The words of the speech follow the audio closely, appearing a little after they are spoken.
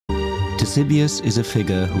Tesibius is a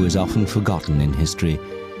figure who is often forgotten in history,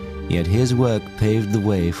 yet his work paved the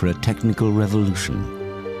way for a technical revolution,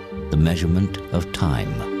 the measurement of time.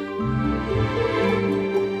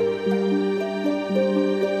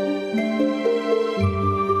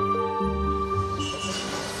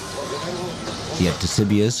 Yet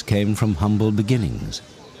Tesibius came from humble beginnings.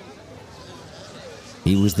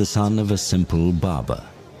 He was the son of a simple barber.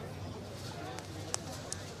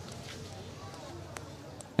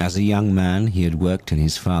 As a young man, he had worked in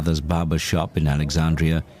his father's barber shop in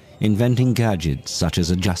Alexandria, inventing gadgets such as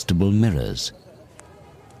adjustable mirrors.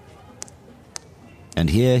 And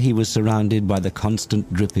here he was surrounded by the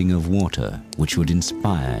constant dripping of water, which would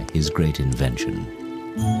inspire his great invention.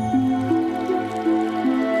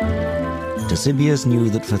 Tesibius knew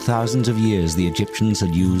that for thousands of years the Egyptians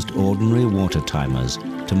had used ordinary water timers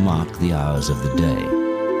to mark the hours of the day.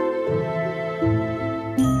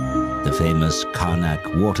 The famous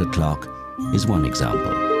Karnak water clock is one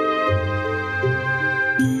example.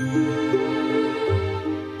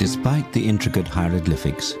 Despite the intricate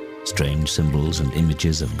hieroglyphics, strange symbols and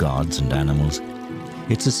images of gods and animals,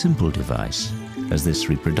 it's a simple device, as this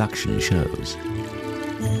reproduction shows.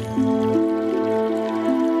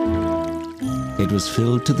 It was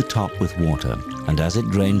filled to the top with water, and as it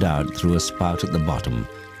drained out through a spout at the bottom,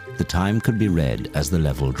 the time could be read as the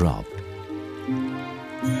level dropped.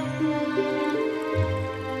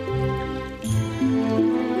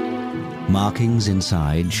 Markings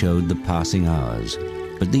inside showed the passing hours,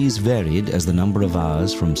 but these varied as the number of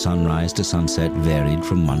hours from sunrise to sunset varied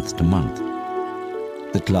from month to month.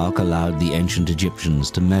 The clock allowed the ancient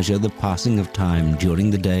Egyptians to measure the passing of time during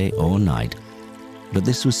the day or night, but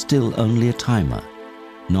this was still only a timer,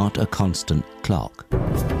 not a constant clock.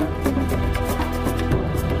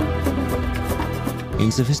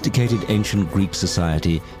 In sophisticated ancient Greek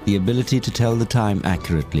society, the ability to tell the time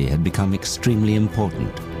accurately had become extremely important.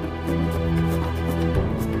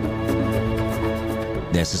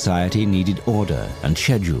 Their society needed order and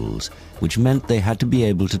schedules, which meant they had to be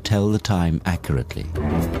able to tell the time accurately.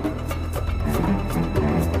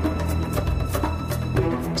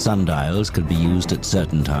 Sundials could be used at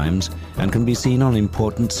certain times and can be seen on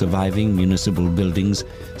important surviving municipal buildings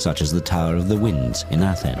such as the Tower of the Winds in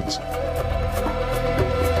Athens.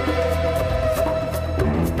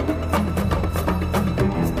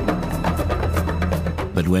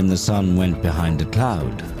 But when the sun went behind a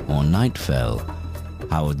cloud or night fell,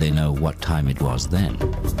 how would they know what time it was then?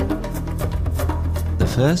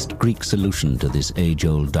 The first Greek solution to this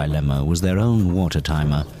age-old dilemma was their own water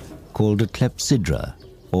timer, called a clepsydra,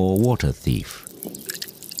 or water thief.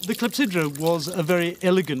 The clepsydra was a very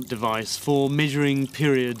elegant device for measuring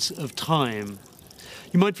periods of time.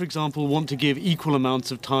 You might, for example, want to give equal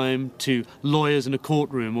amounts of time to lawyers in a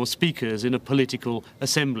courtroom or speakers in a political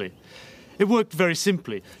assembly. It worked very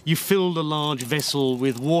simply. You filled a large vessel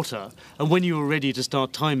with water, and when you were ready to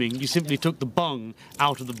start timing, you simply took the bung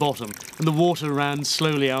out of the bottom, and the water ran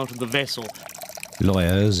slowly out of the vessel.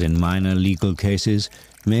 Lawyers in minor legal cases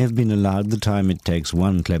may have been allowed the time it takes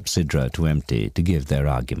one clepsydra to empty to give their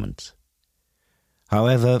arguments.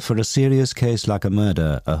 However, for a serious case like a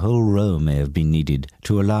murder, a whole row may have been needed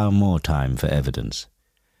to allow more time for evidence.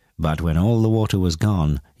 But when all the water was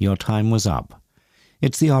gone, your time was up.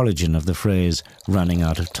 It's the origin of the phrase running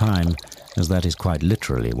out of time, as that is quite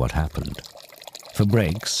literally what happened. For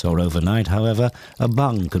breaks or overnight, however, a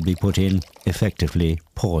bung could be put in, effectively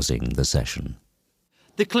pausing the session.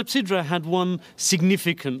 The clepsydra had one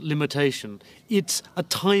significant limitation. It's a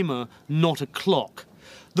timer, not a clock.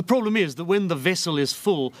 The problem is that when the vessel is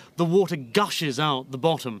full, the water gushes out the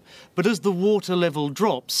bottom. But as the water level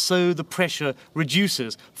drops, so the pressure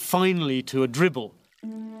reduces, finally to a dribble.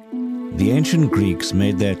 The ancient Greeks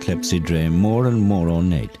made their clepsydrae more and more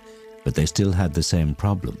ornate, but they still had the same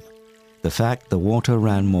problem. The fact the water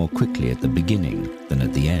ran more quickly at the beginning than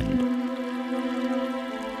at the end.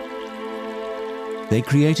 They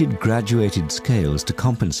created graduated scales to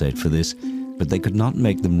compensate for this, but they could not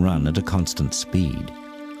make them run at a constant speed.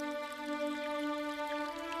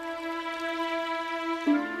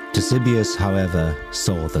 Tesibius, however,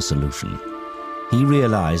 saw the solution. He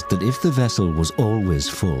realized that if the vessel was always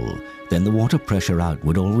full, then the water pressure out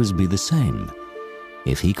would always be the same.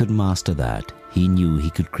 If he could master that, he knew he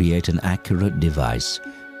could create an accurate device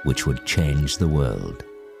which would change the world.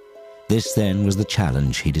 This then was the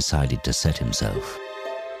challenge he decided to set himself.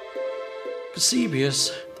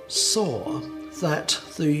 Tesibius saw that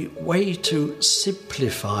the way to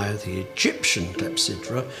simplify the Egyptian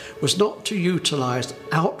clepsydra was not to utilize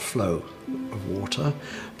outflow of water,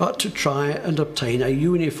 but to try and obtain a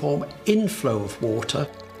uniform inflow of water.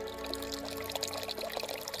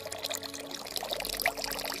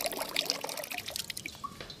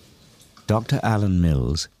 Dr. Alan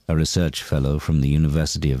Mills, a research fellow from the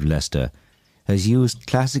University of Leicester, has used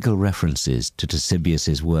classical references to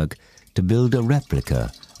Tesibius's work to build a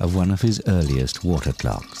replica of one of his earliest water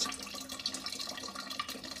clocks.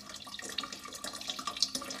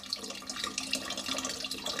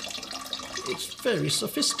 It's very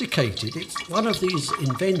sophisticated. It's one of these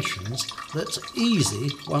inventions that's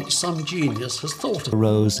easy once some genius has thought of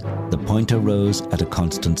it. The pointer rose at a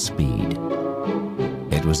constant speed.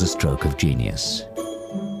 It was a stroke of genius.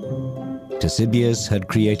 Tesibius had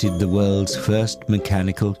created the world's first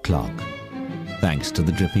mechanical clock, thanks to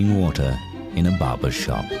the dripping water in a barber's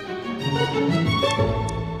shop.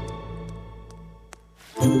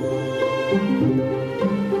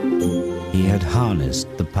 He had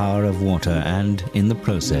harnessed the power of water and, in the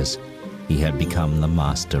process, he had become the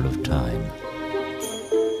master of time.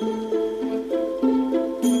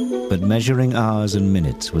 But measuring hours and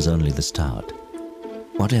minutes was only the start.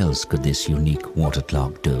 What else could this unique water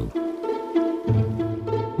clock do?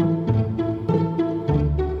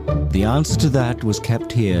 The answer to that was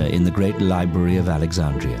kept here in the great library of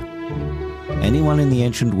Alexandria. Anyone in the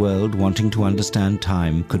ancient world wanting to understand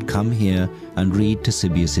time could come here and read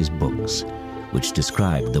Tesibius's books, which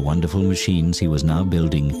described the wonderful machines he was now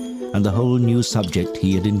building and the whole new subject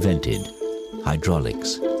he had invented,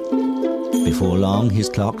 hydraulics. Before long, his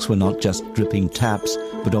clocks were not just dripping taps,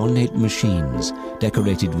 but ornate machines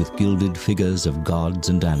decorated with gilded figures of gods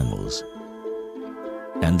and animals.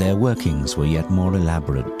 And their workings were yet more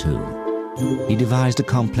elaborate too. He devised a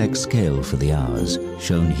complex scale for the hours,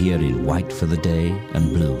 shown here in white for the day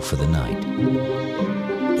and blue for the night.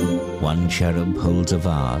 One cherub holds a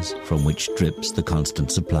vase from which drips the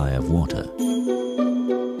constant supply of water,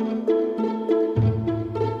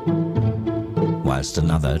 whilst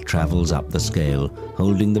another travels up the scale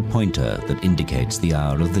holding the pointer that indicates the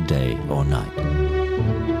hour of the day or night.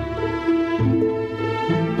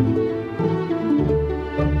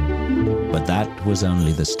 But that was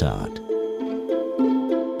only the start.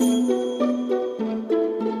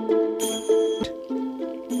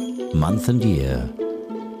 Month and year.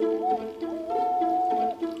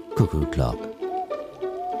 Cuckoo clock.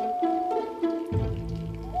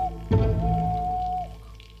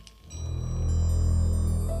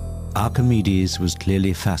 Archimedes was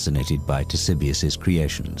clearly fascinated by Tesibius's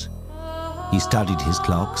creations. He studied his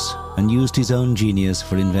clocks and used his own genius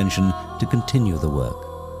for invention to continue the work.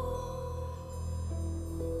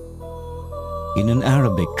 In an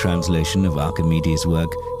Arabic translation of Archimedes'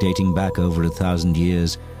 work dating back over 1,000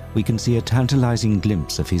 years, we can see a tantalizing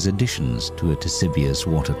glimpse of his additions to a Tesibius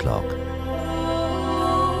water clock.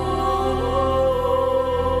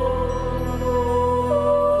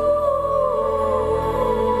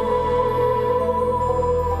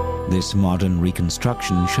 This modern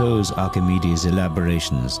reconstruction shows Archimedes'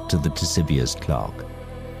 elaborations to the Tesibius clock.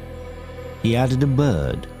 He added a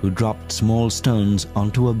bird who dropped small stones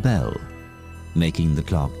onto a bell, making the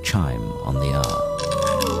clock chime on the hour.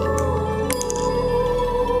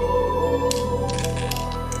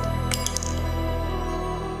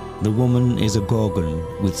 The woman is a gorgon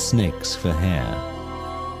with snakes for hair.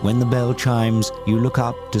 When the bell chimes, you look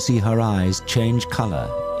up to see her eyes change color,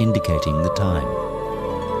 indicating the time.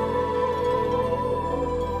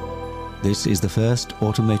 This is the first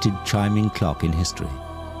automated chiming clock in history.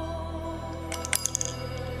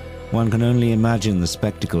 One can only imagine the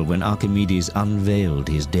spectacle when Archimedes unveiled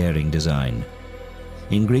his daring design.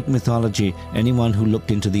 In Greek mythology, anyone who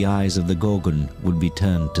looked into the eyes of the Gorgon would be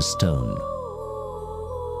turned to stone.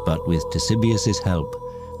 But with Tesibius's help,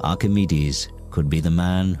 Archimedes could be the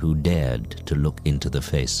man who dared to look into the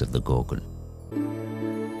face of the Gorgon.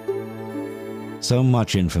 So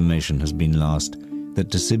much information has been lost that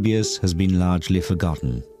Tesibius has been largely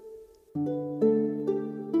forgotten.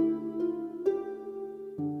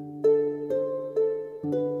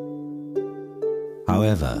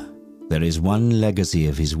 However, there is one legacy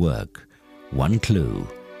of his work, one clue,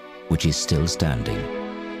 which is still standing.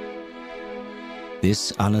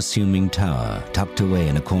 This unassuming tower, tucked away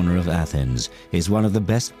in a corner of Athens, is one of the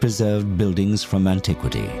best preserved buildings from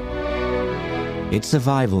antiquity. Its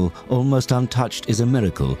survival, almost untouched, is a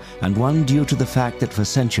miracle, and one due to the fact that for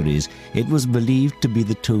centuries it was believed to be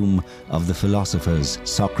the tomb of the philosophers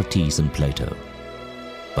Socrates and Plato.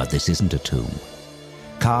 But this isn't a tomb.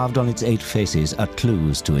 Carved on its 8 faces are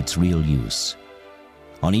clues to its real use.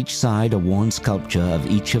 On each side, a worn sculpture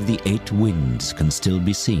of each of the 8 winds can still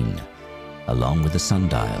be seen, along with the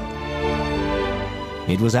sundial.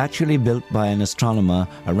 It was actually built by an astronomer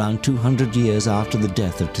around 200 years after the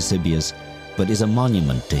death of Tesibius, but is a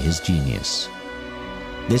monument to his genius.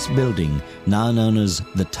 This building, now known as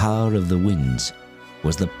the Tower of the Winds,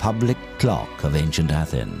 was the public clock of ancient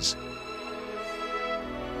Athens.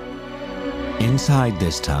 Inside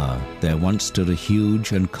this tower, there once stood a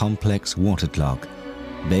huge and complex water clock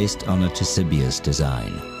based on a Tesibius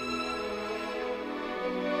design.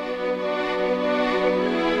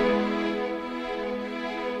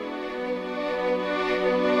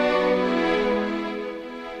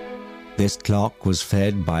 This clock was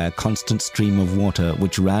fed by a constant stream of water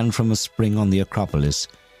which ran from a spring on the Acropolis,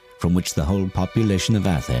 from which the whole population of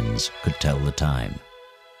Athens could tell the time.